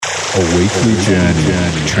A weekly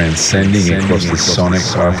journey transcending across the sonic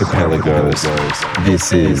archipelagos.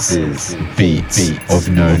 This is Beats of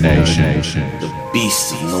No Nation. The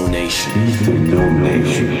Beast of No Nation.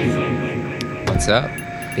 What's up?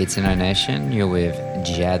 Beats of No Nation. You're with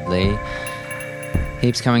Jad Lee.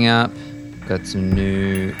 Heaps coming up. Got some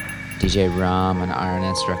new DJ Ram on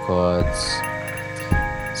RNS Records.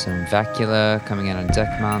 Some Vacula coming out on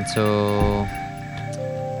Deckmantle.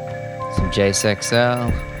 Some Jace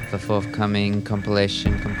XL, the forthcoming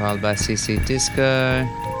compilation compiled by CC Disco.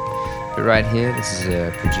 But right here, this is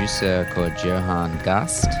a producer called Johan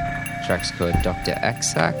Gast. The track's called Dr.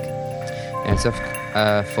 Exak. And it's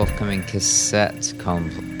a forthcoming cassette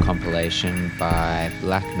compilation by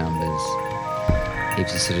Black Numbers.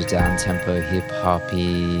 Heaps of sort of down-tempo,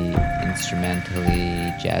 hip-hoppy,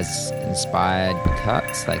 instrumentally, jazz-inspired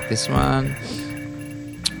cuts like this one.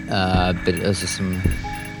 But also some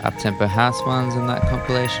up-tempo house ones in that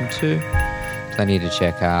compilation too. Plenty to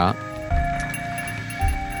check out.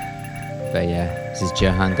 But yeah, this is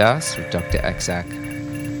Johan Gas with Dr. Exak.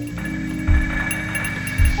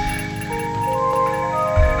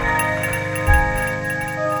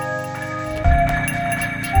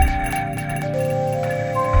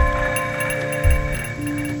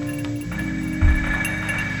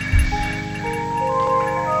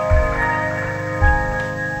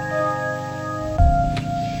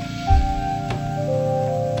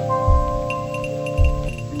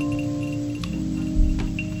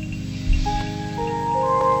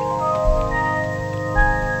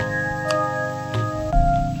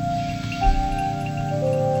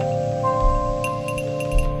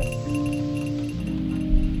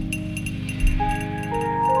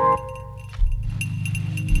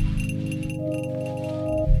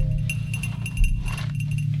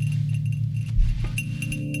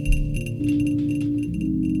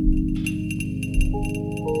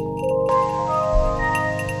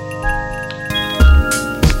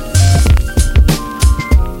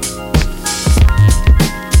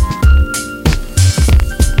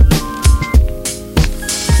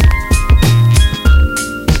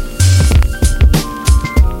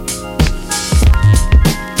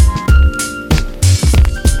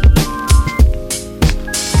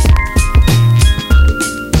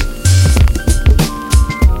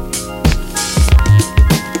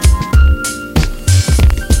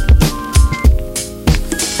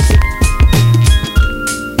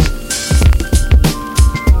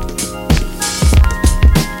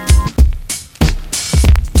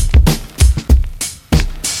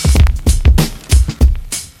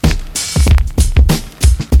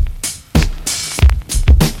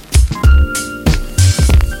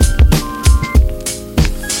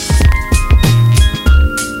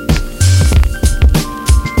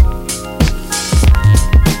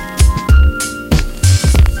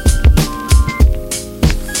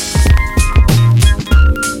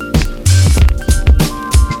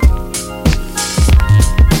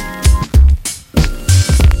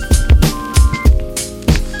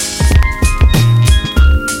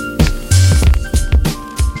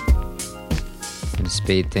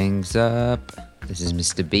 Speed things up. This is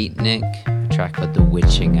Mr. Beatnik, a track called The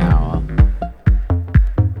Witching Hour.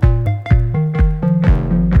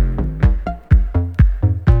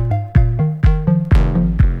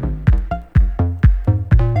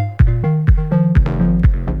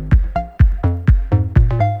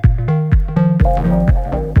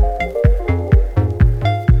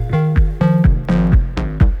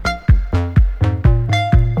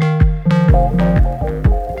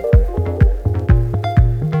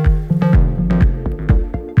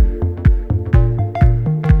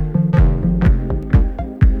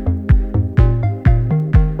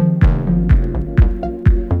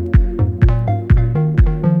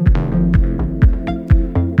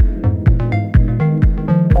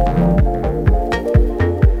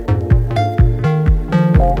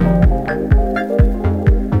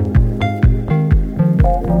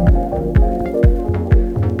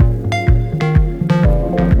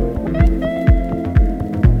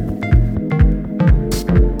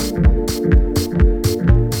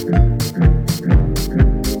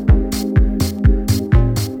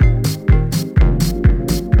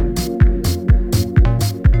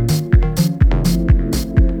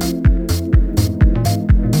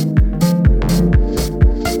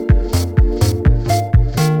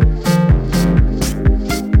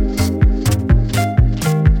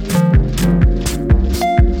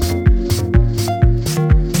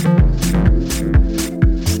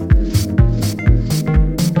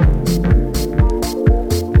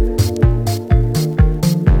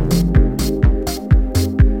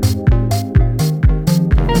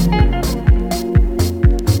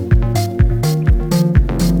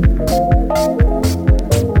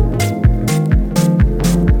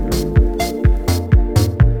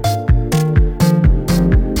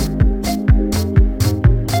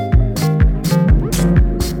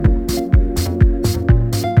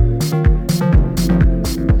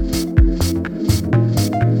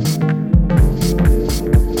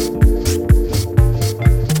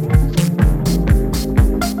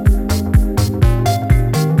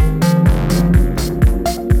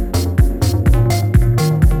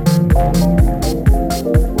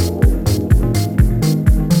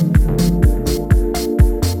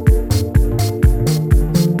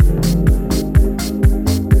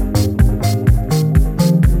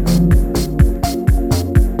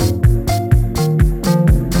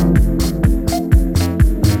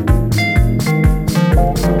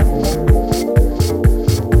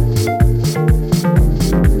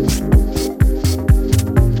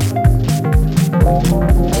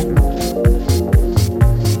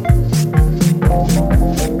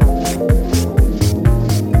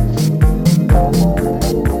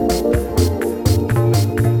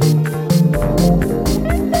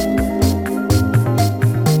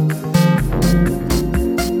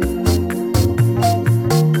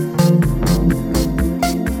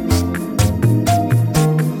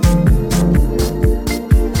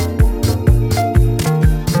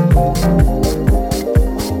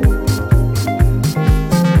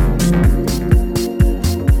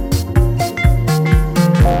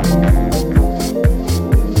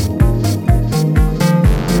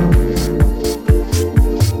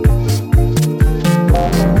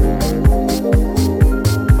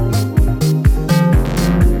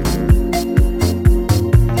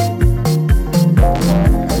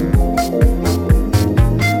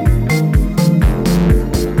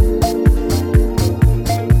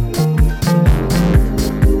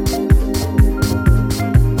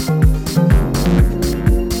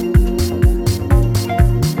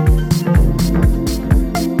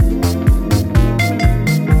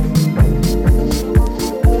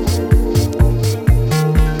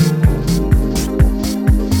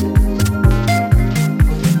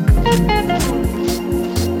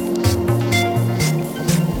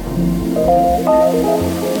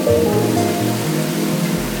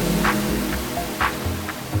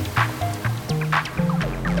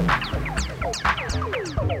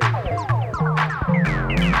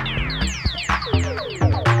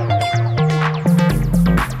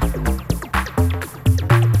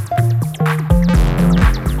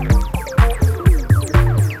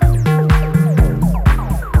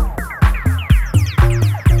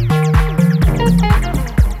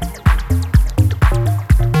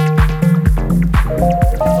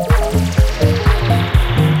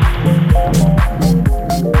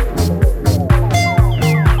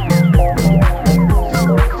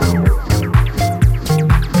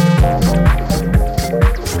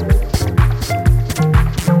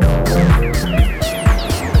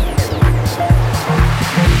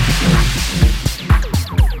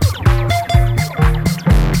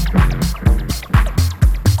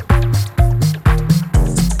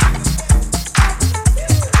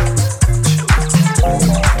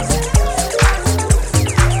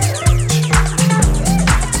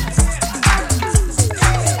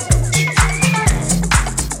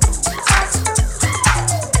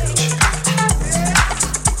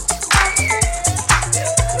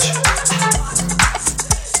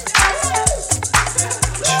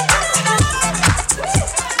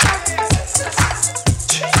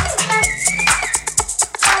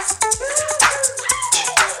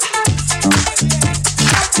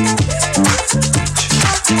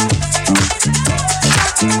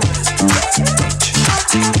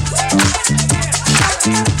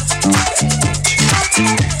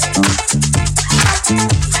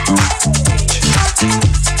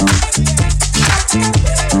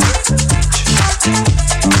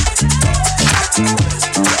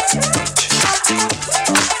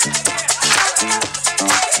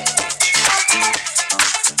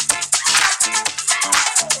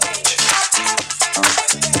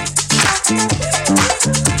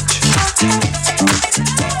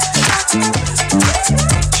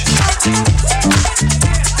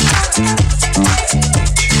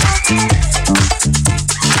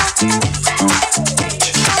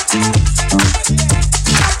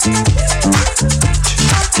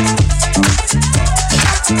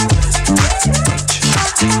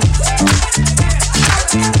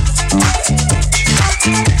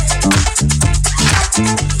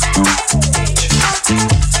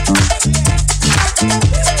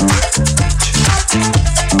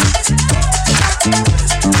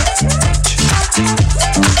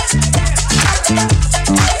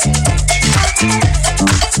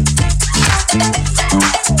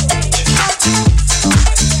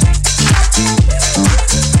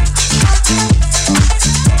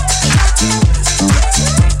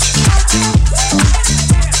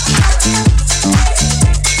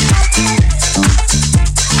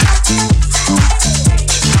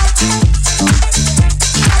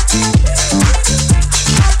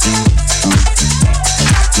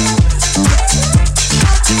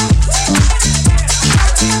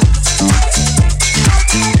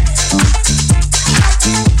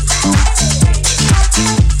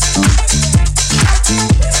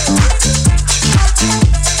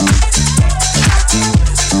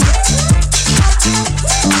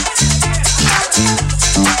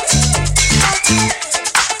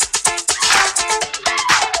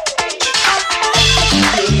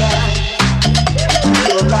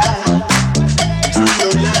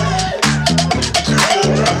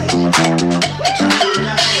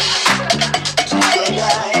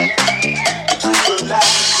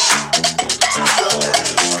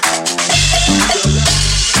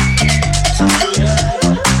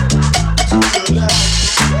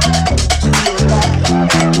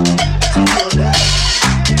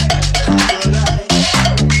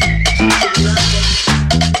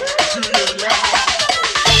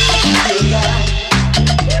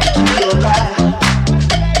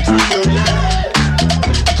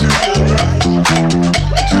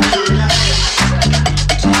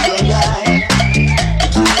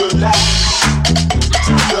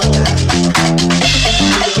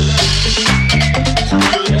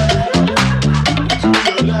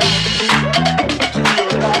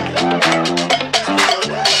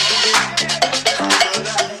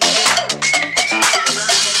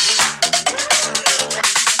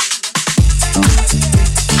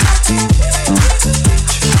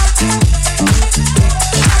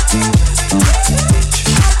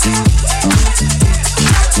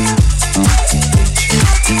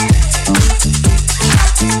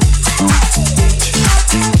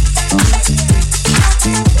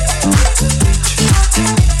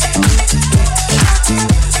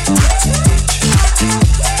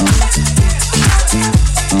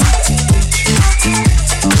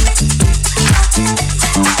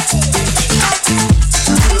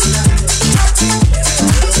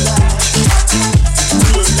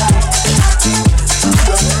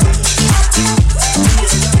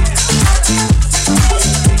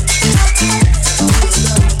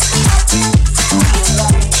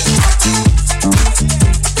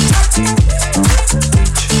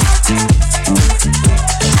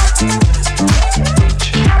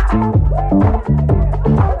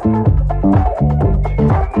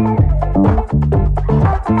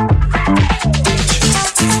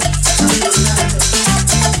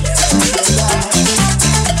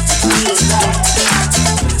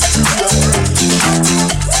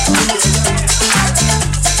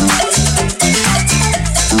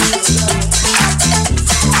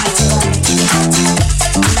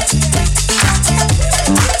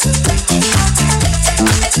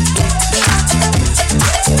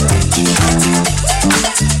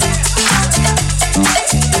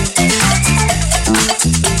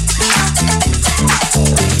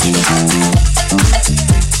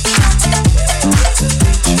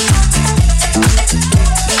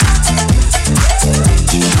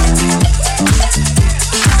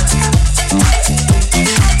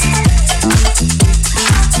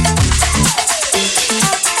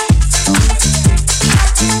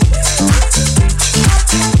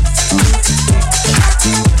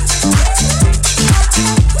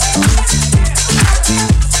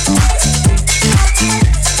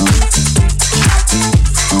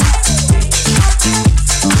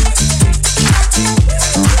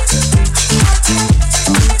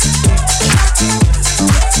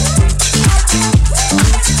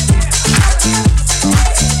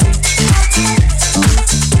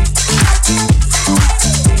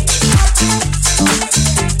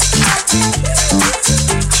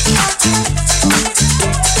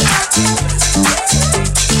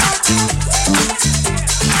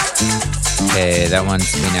 that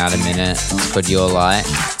one's been out a minute. It's called Your Light.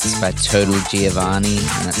 It's by Total Giovanni,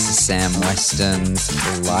 and that's the Sam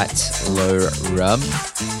Weston's Light Low Rub.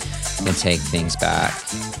 I'm going to take things back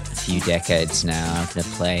a few decades now. I'm going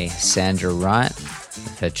to play Sandra Wright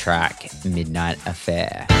with her track Midnight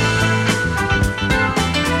Affair.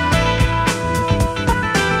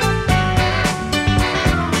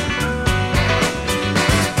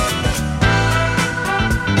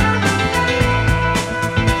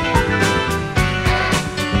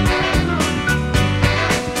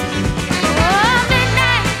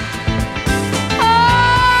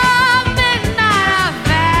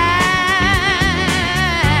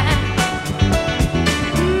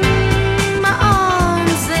 My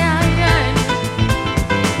arms, they are yearning.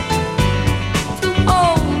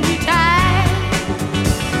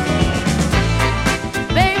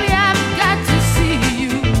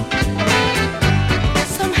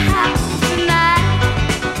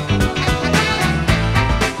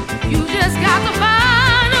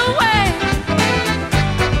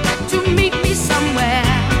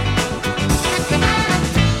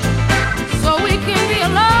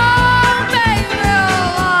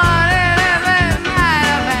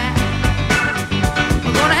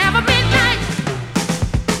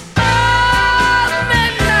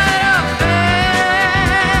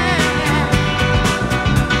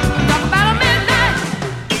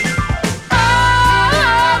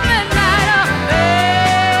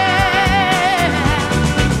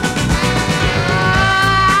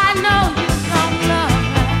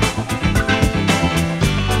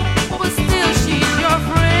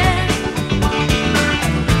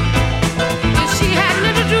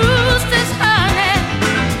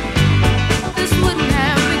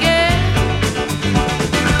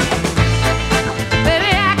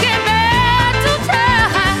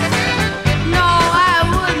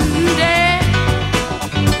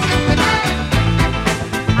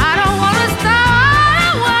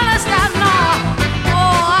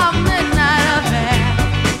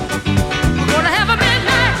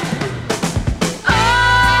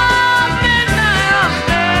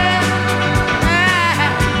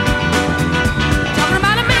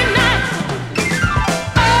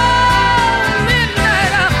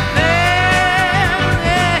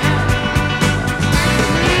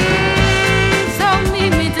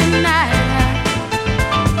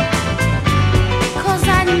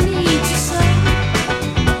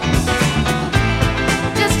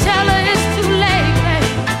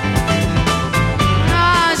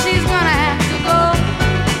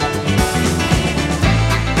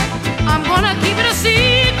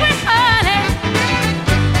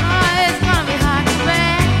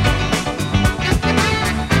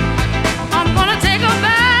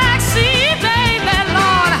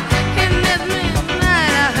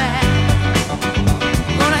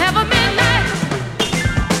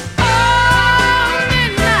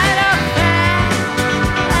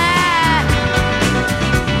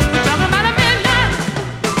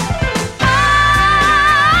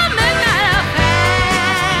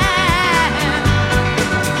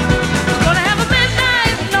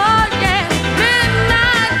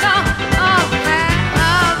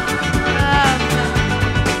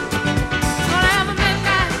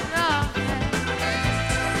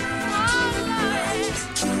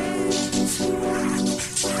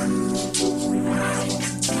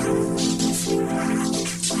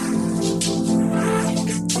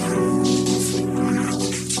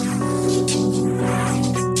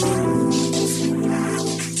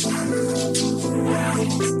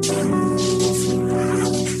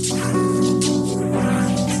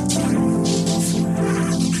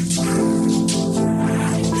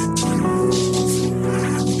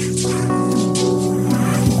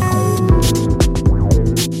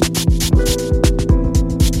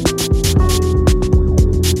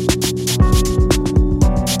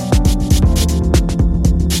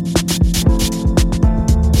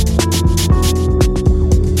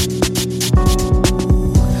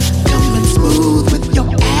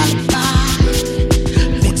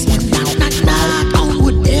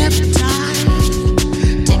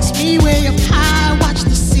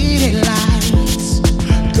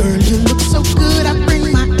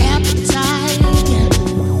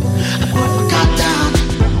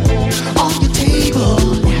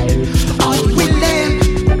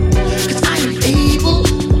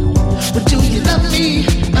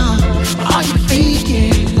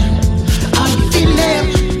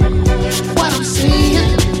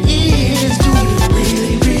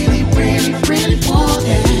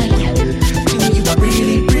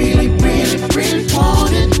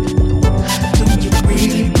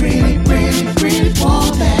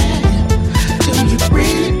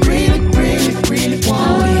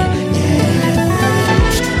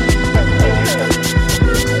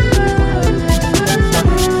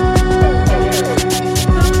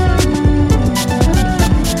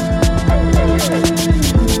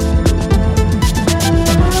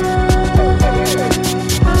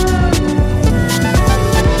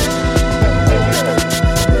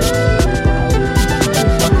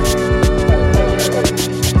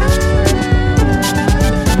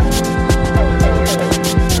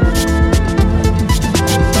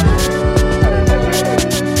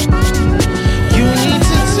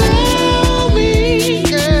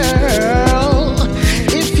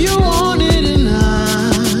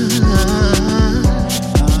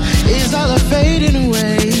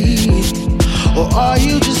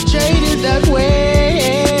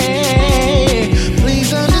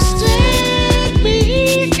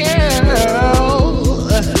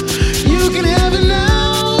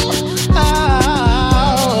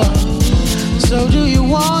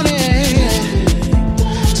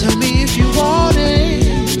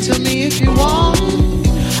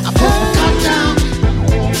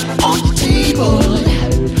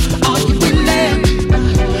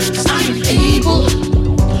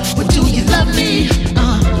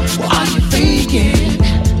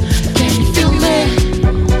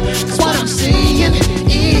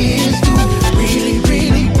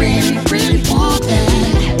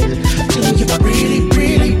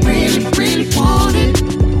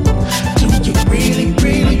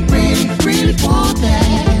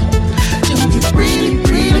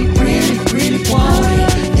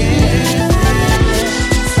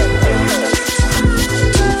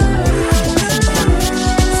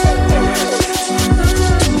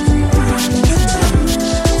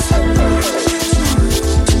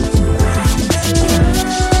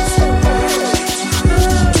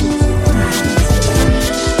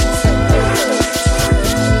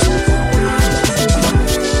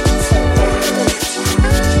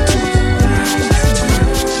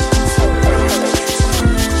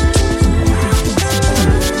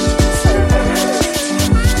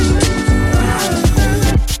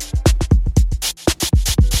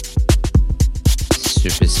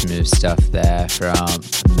 stuff there from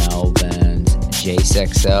Melbourne's Jace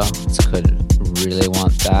XL. Could really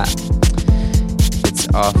want that. It's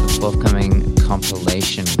off a forthcoming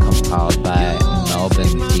compilation compiled by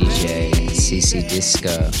Melbourne DJ CC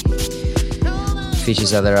Disco.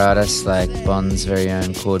 Features other artists like Bond's very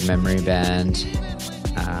own Chord Memory Band,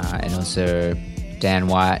 and also Dan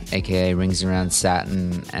White, aka Rings Around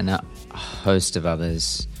Saturn, and a host of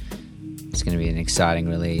others. It's going to be an exciting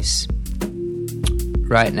release.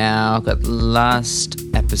 Right now, I've got last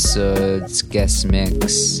episode's guest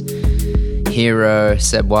mix. Hero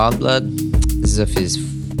Seb Wildblood. This is off his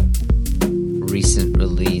recent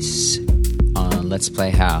release on Let's Play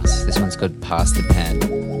House. This one's called Pass the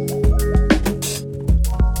Pen.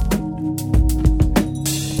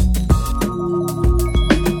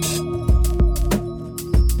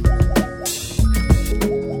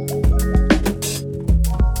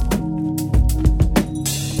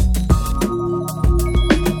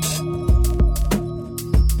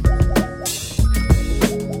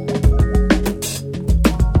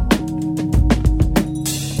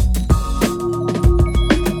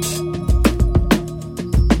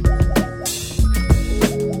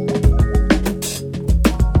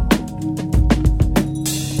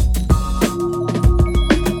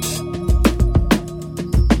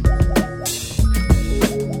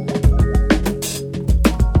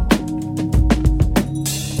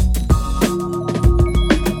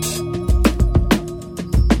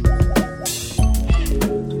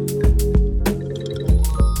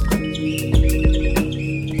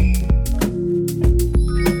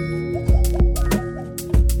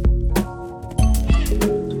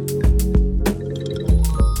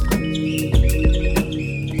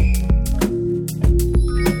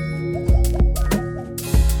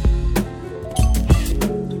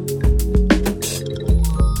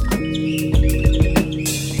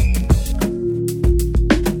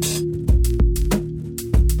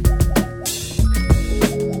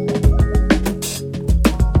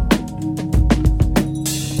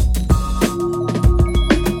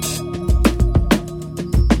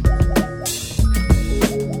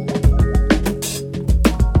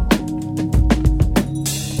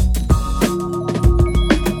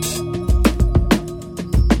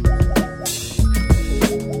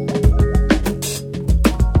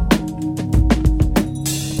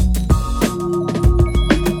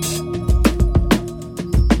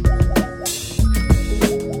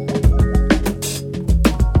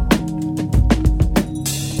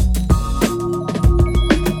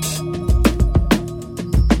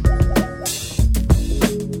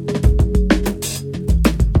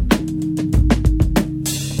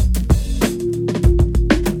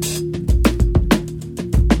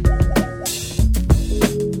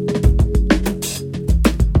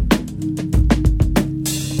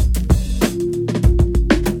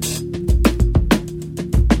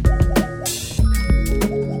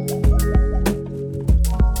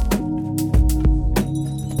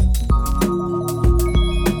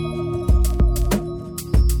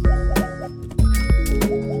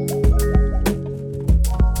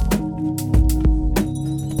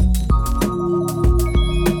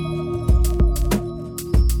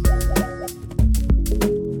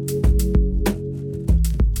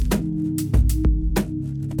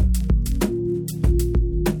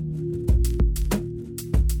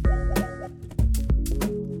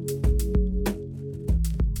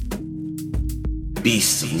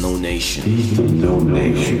 Beast of No Nation. Beast of No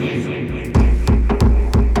Nation.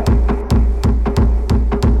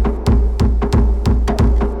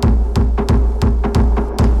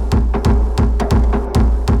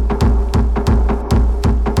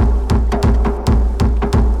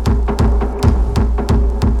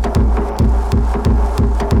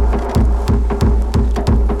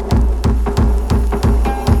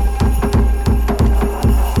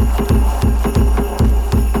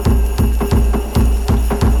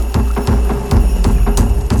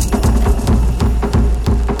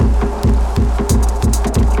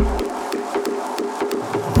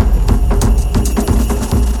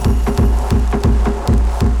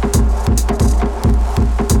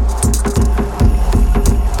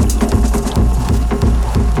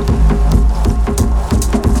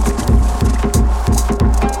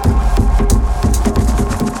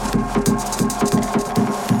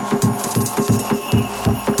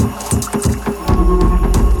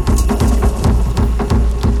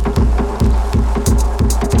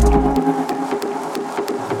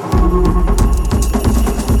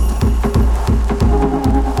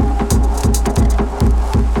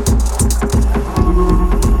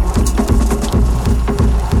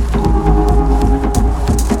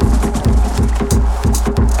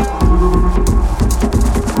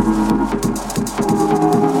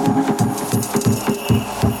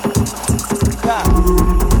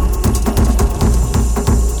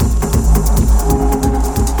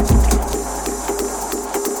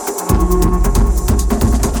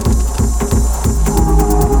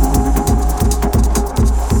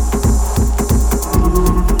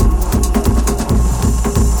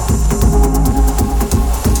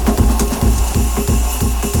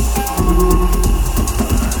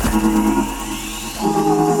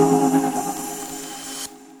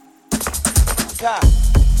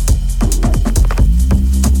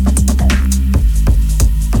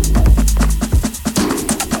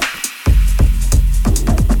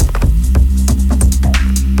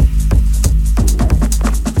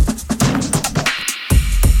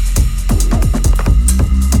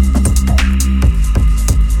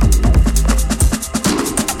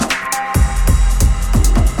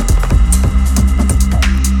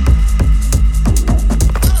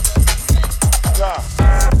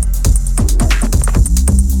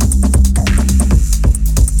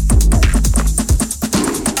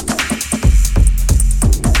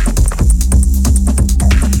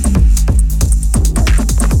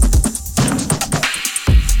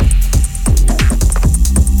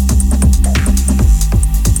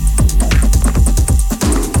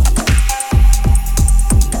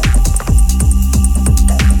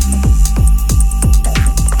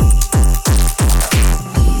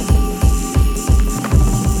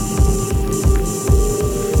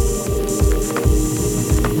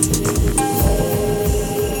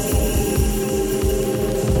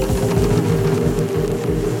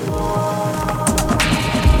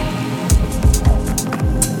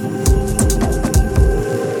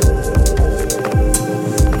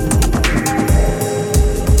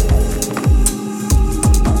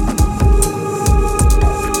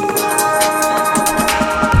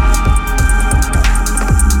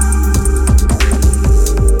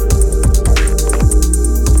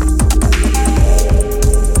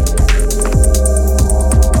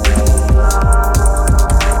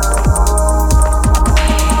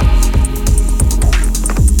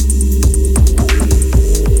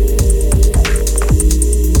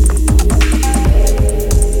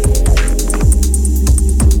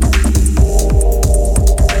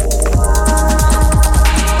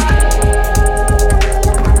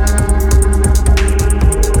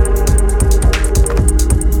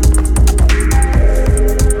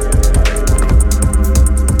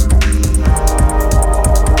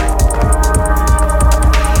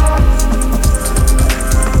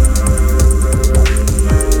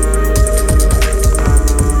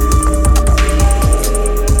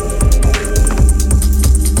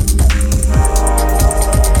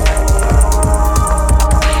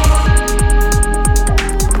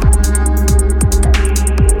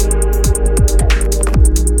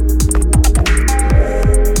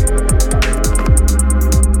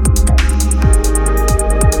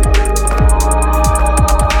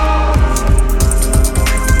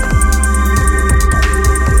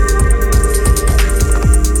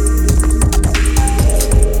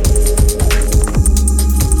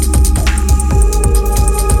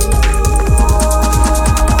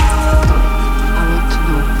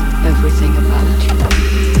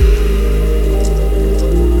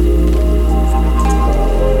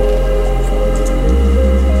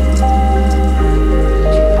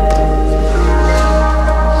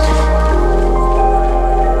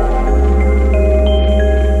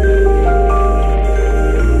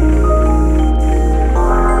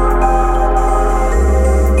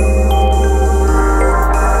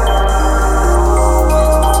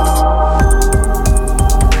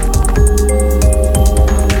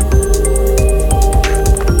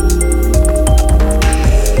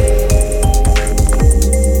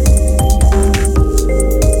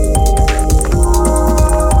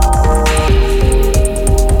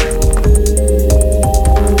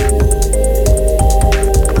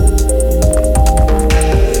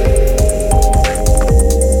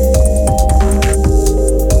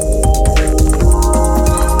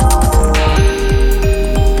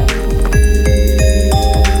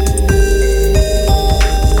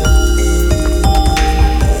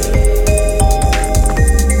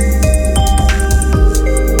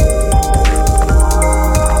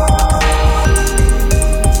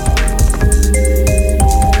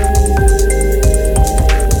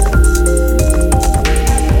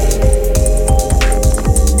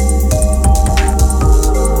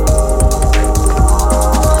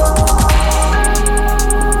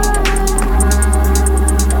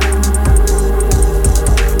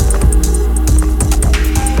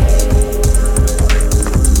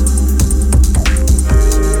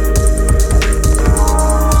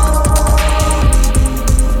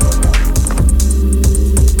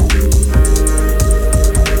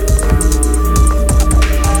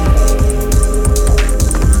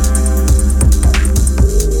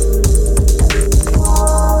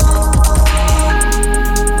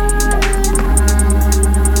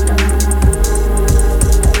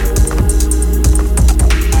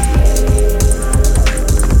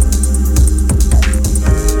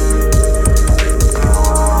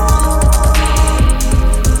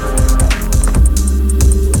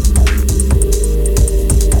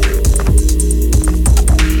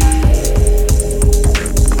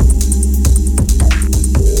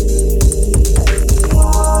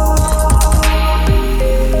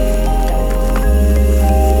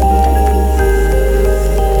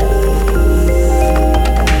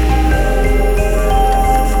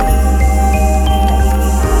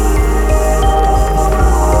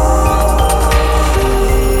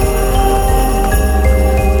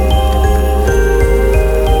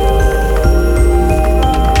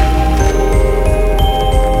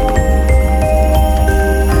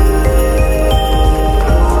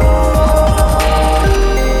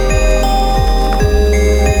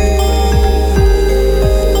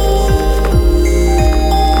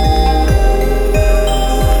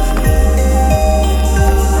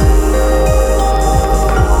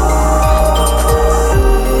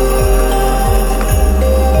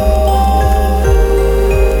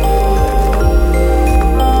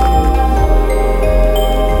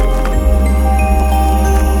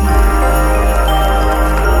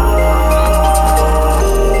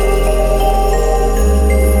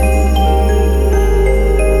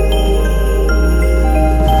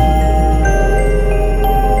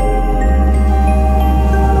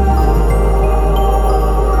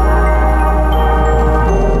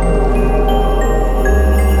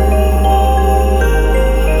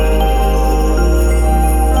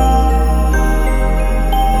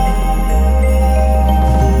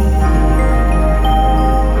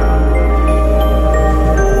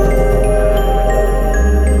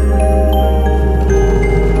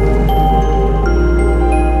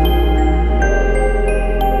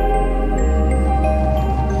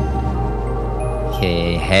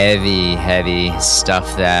 heavy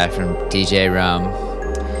stuff there from DJ Rum.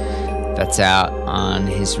 That's out on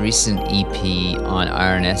his recent EP on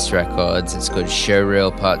RNS Records. It's called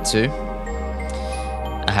Showreel Part 2.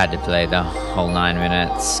 I had to play the whole 9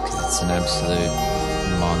 minutes because it's an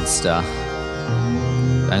absolute monster.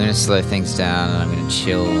 I'm going to slow things down and I'm going to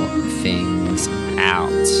chill things out.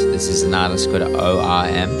 This is an artist called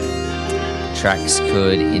ORM. Track's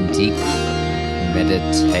called In Deep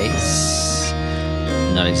Meditates.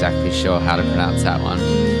 Not exactly sure how to pronounce that one.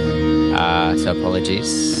 So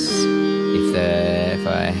apologies if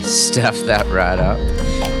I stuffed that right up.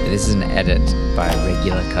 This is an edit by a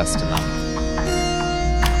regular customer.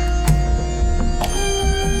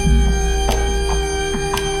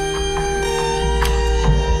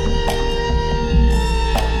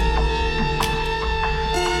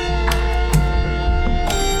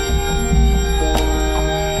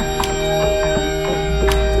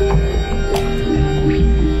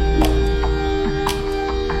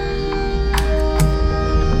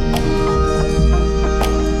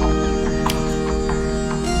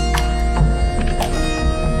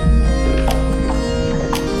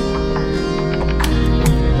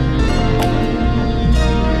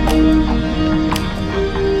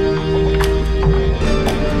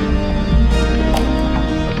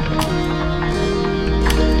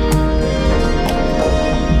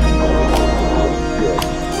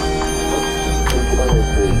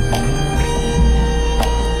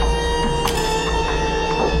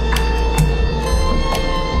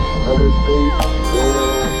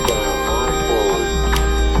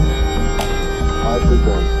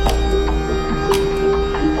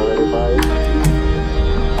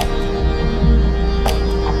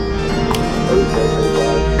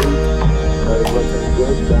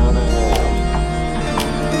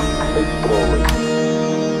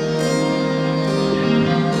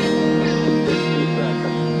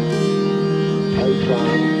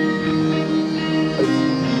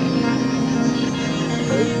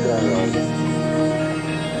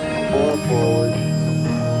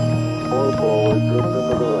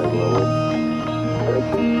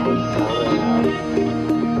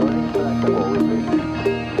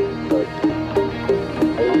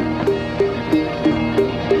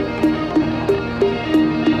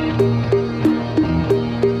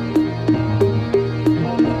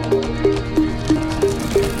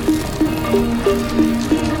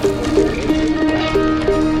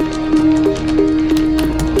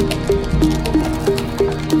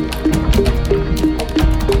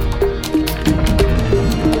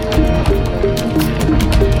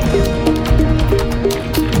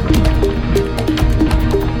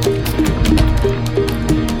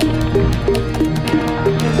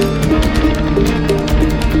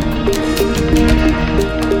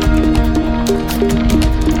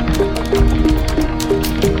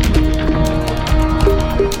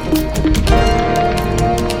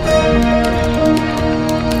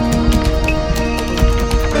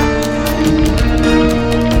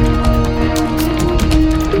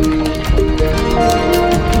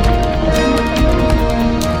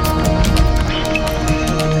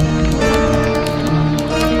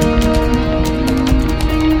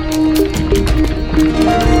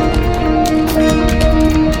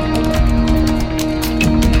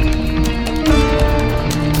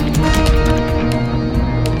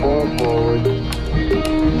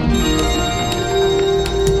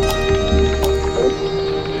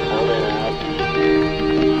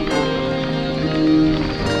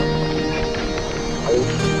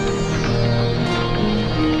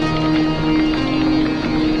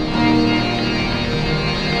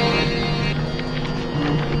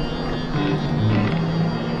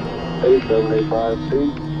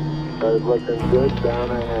 Looking good, down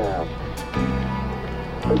a half.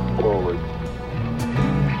 Push forward.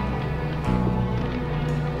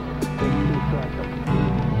 60 seconds.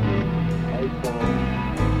 Lights on.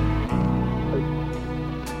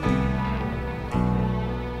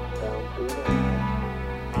 Down 2.5.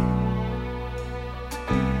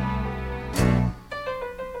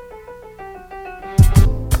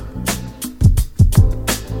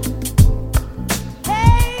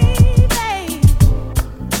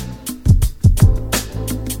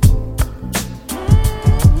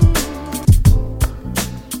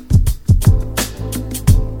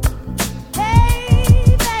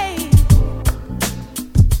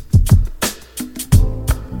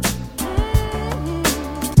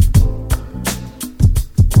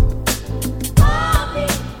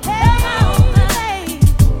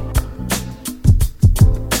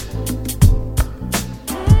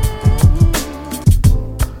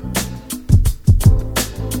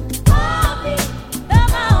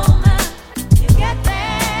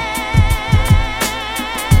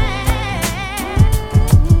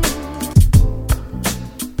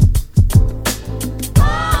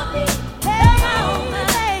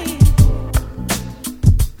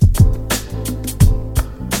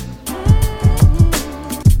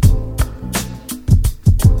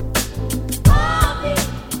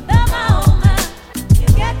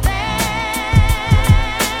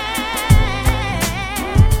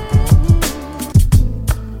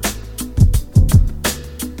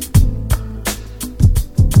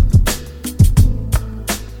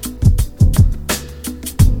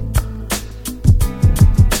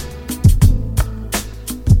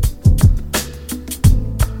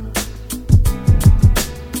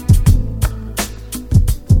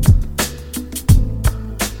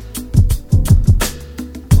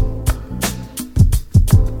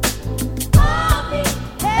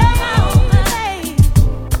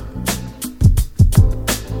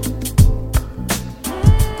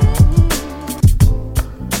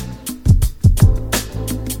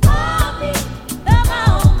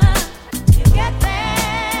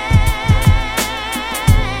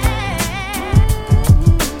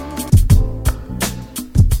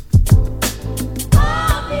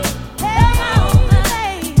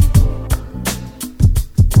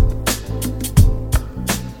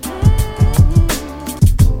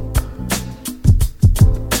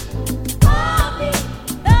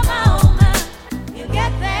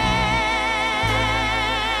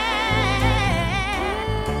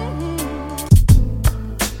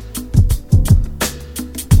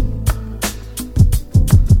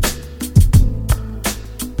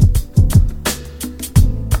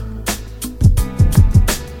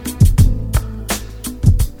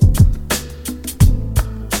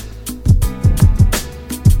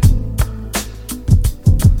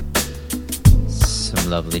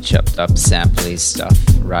 lovely chopped up sampley stuff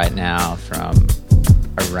right now from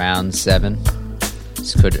Around 7.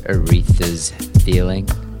 It's called Aretha's Feeling,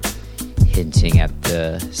 hinting at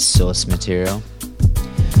the source material.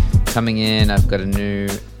 Coming in, I've got a new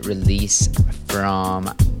release from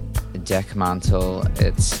Deckmantel.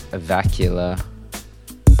 It's Vacula.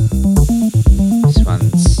 This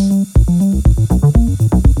one's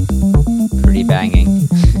pretty banging.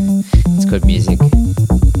 It's called Music.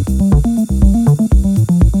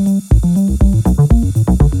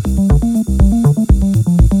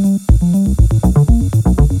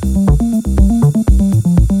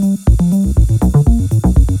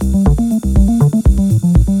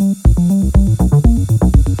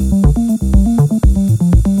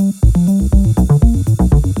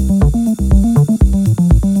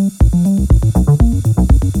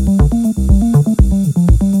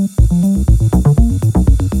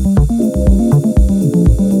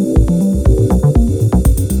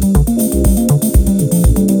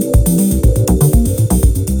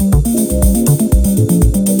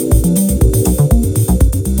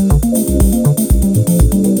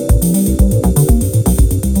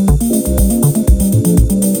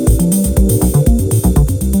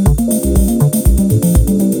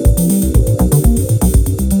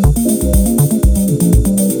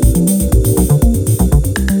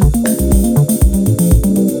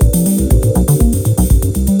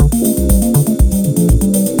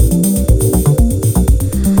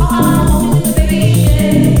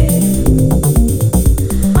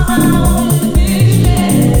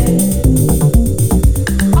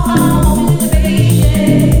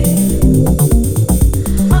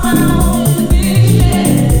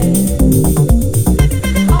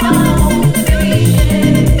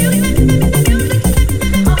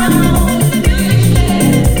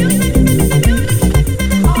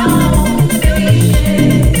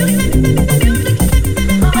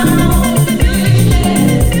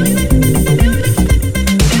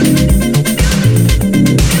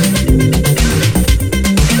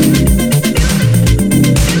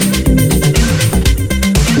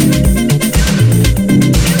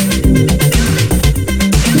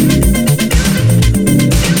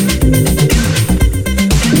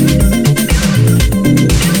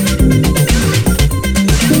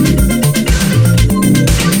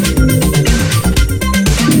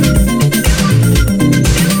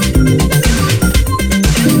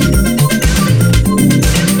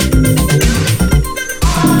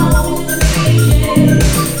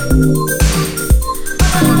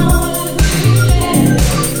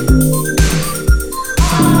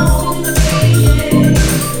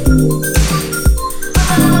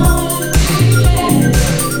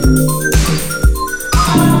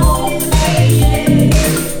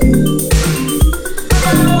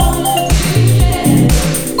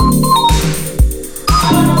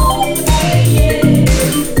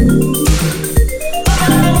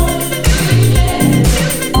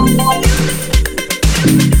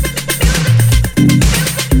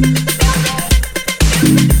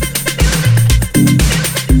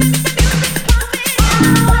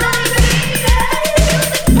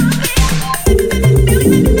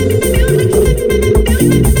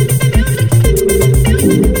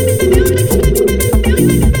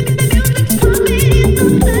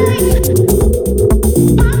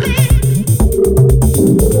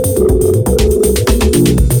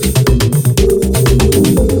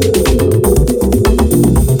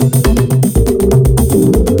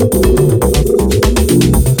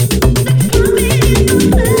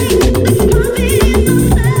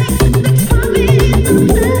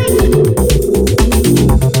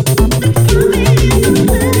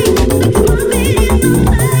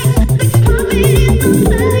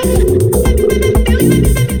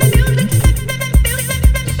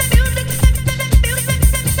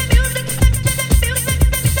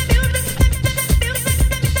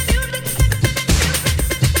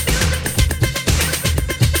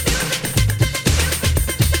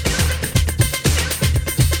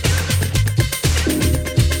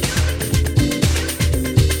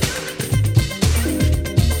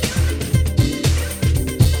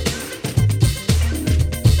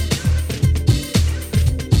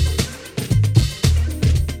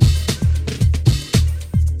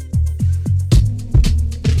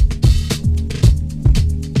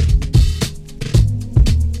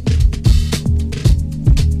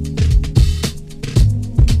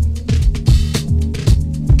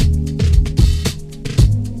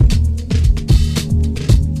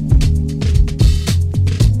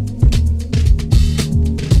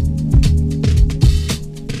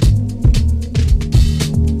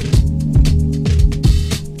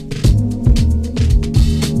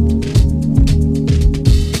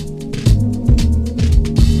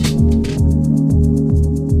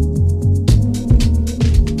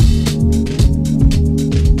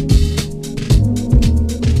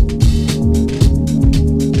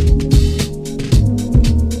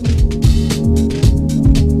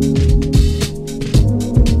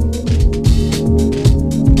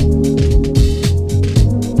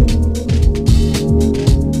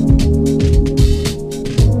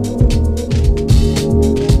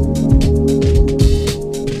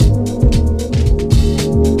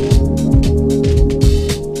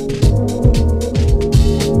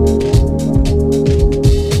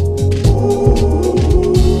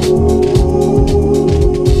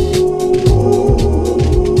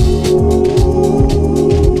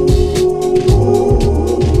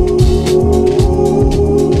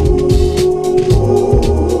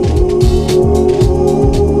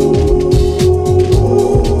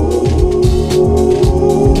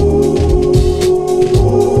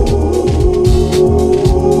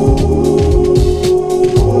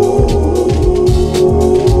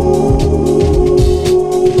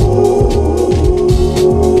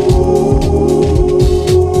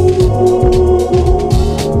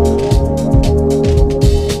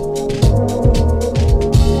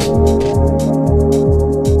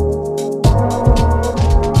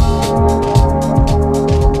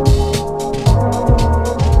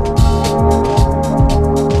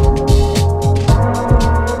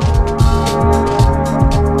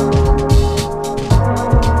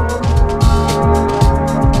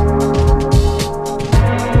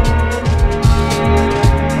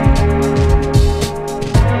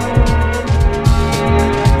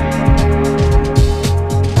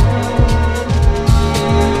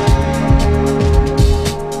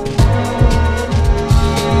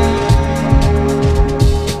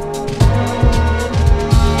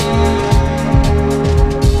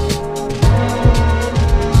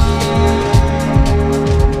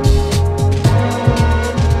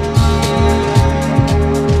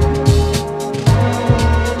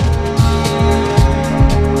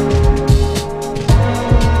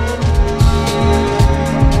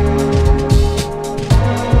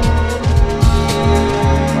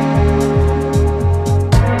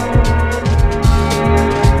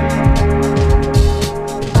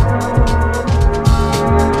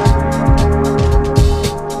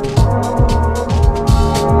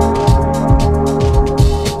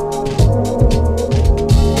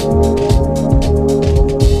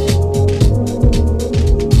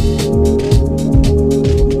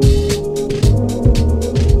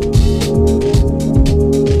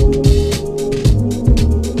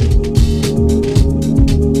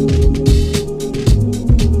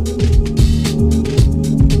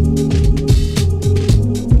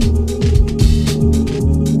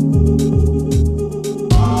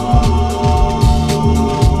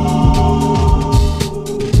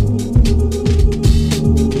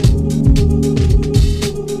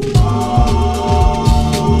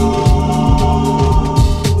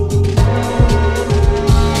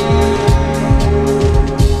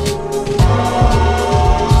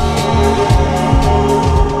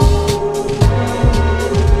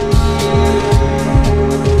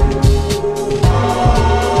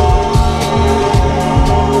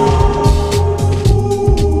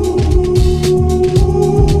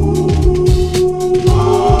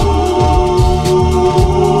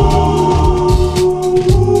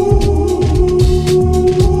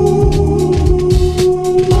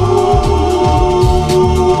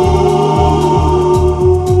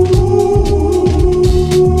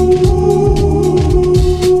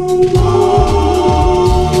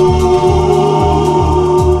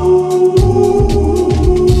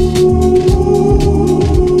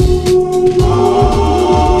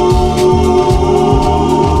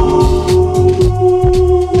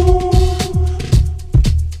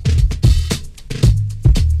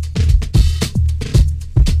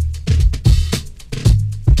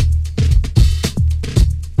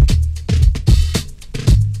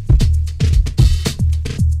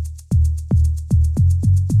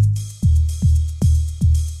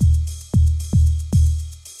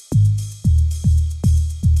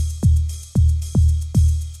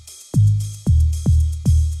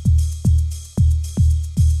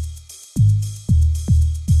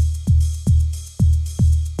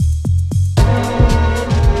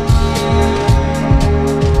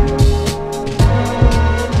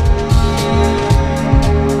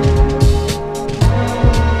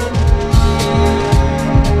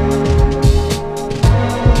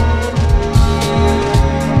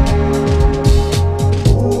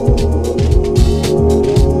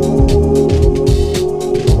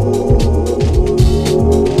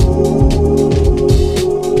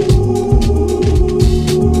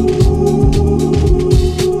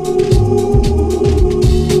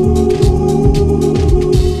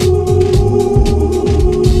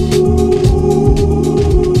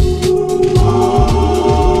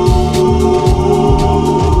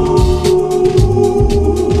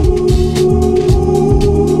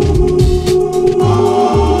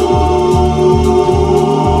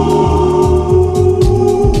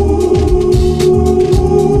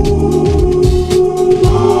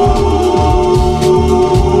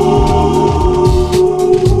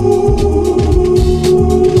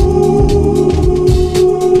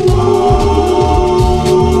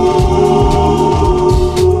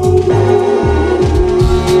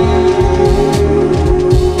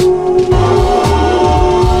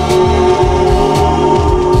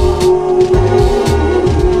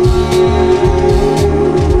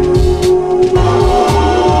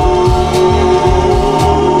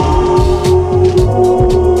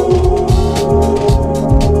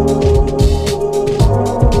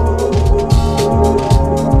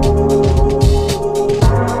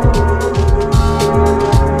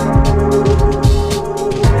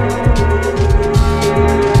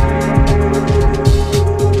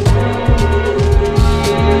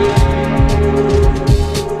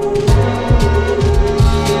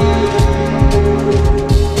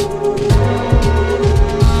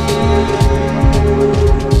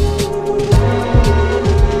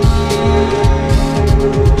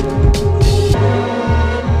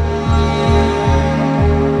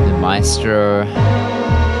 Maestro,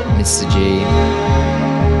 Mr. G,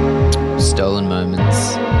 Stolen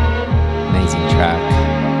Moments, amazing track.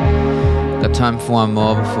 Got time for one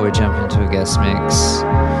more before we jump into a guest mix.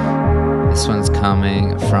 This one's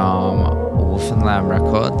coming from Wolf and Lamb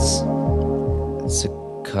Records. It's a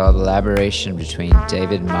collaboration between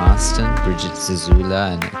David Marston, Bridget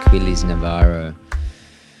Zazula, and Aquiles Navarro.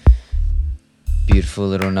 Beautiful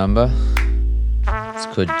little number. It's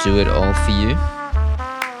called Do It All For You.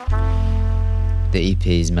 The EP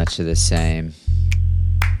is much of the same.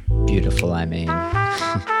 Beautiful, I mean.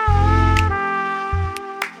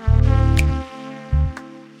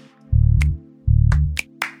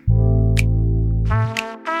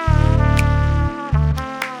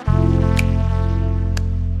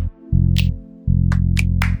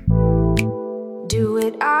 Do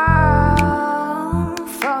it all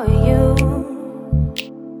for you.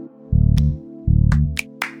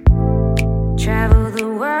 Travel the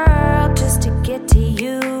world just to get to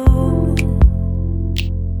you.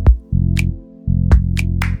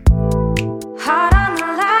 Heart on the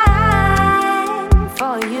line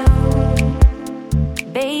for you,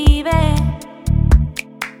 baby.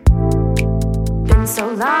 Been so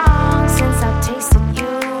long since I've tasted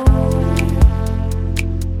you.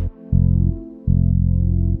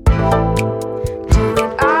 Do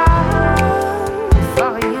it all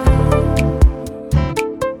for you.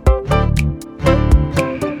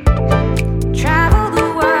 Travel the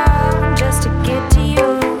world just to get to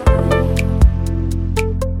you.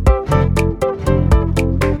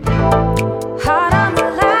 Heart on the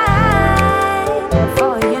line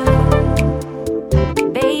for you,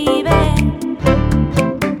 baby.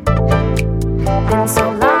 Been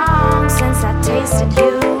so long since I tasted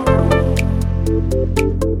you.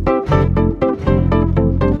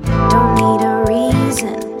 Don't need a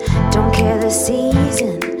reason, don't care the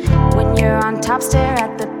season. When you're on top, stare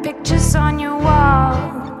at the pictures on your wall.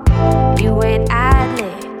 You wait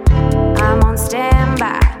idly, I'm on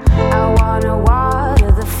standby. I wanna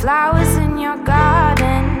water the flowers in your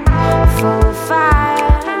garden. Full of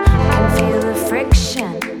fire, can feel the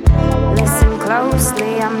friction. Listen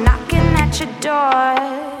closely, I'm knocking at your door.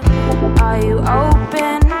 Are you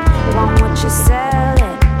open? Want what you're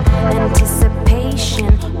selling?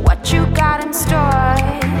 Anticipation, what you got in store.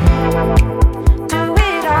 Do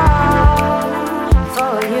it all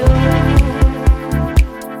for you.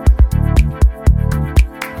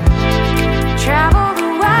 Travel the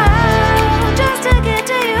world just to get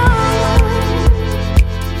to you.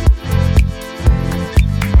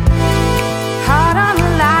 Heart on the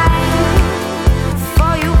line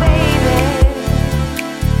for you, baby.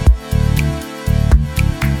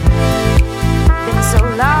 Been so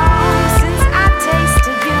long since I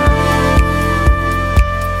tasted you.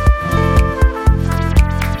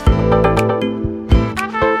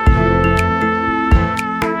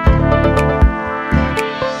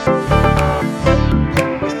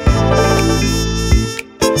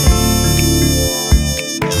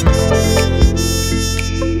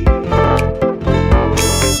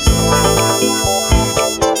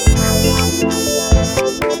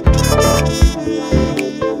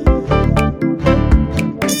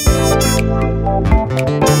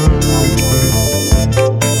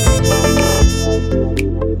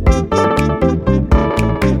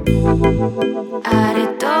 Haré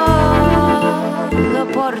todo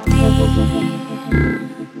por ti.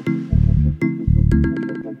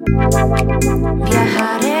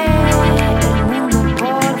 Viajaré el mundo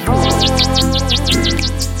por vos.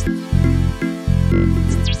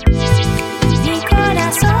 Mi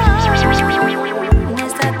corazón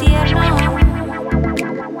está tierno. Hace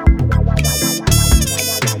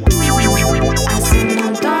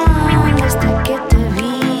un montón desde que te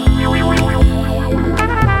vi. Do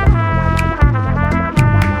it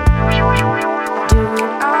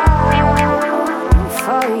all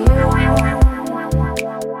for you.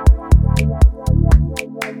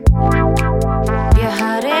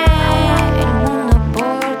 Viajaré el mundo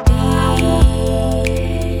por ti.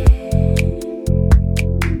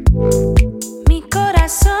 Mi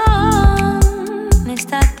corazón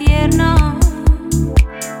está tierno.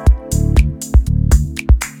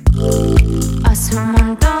 Hace un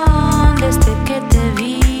montón desde que te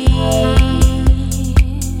vi.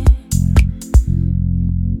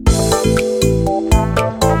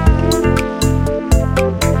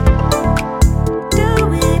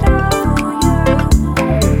 Do it all for you.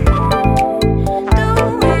 Do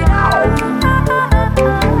it all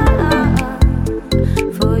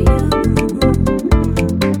for you.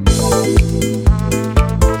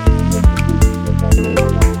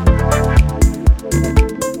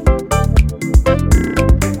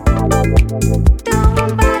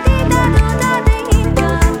 Nobody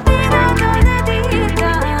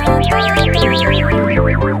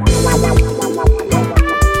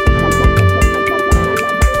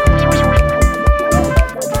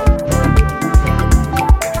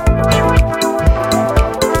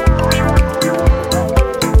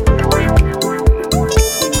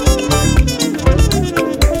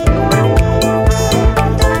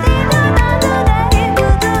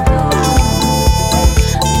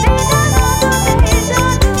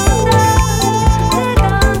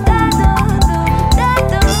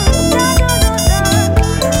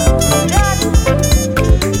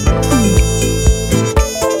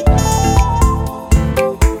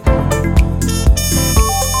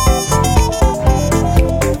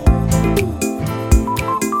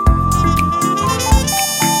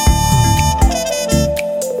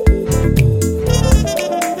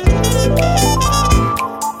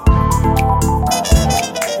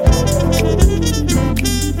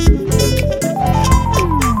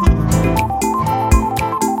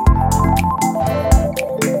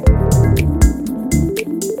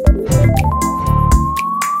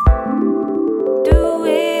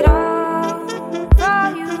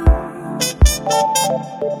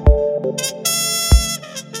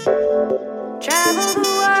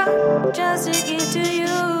just to get to you.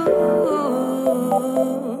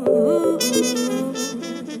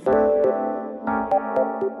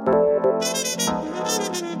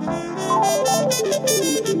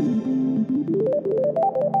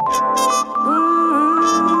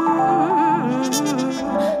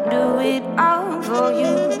 Do it all for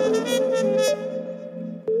you.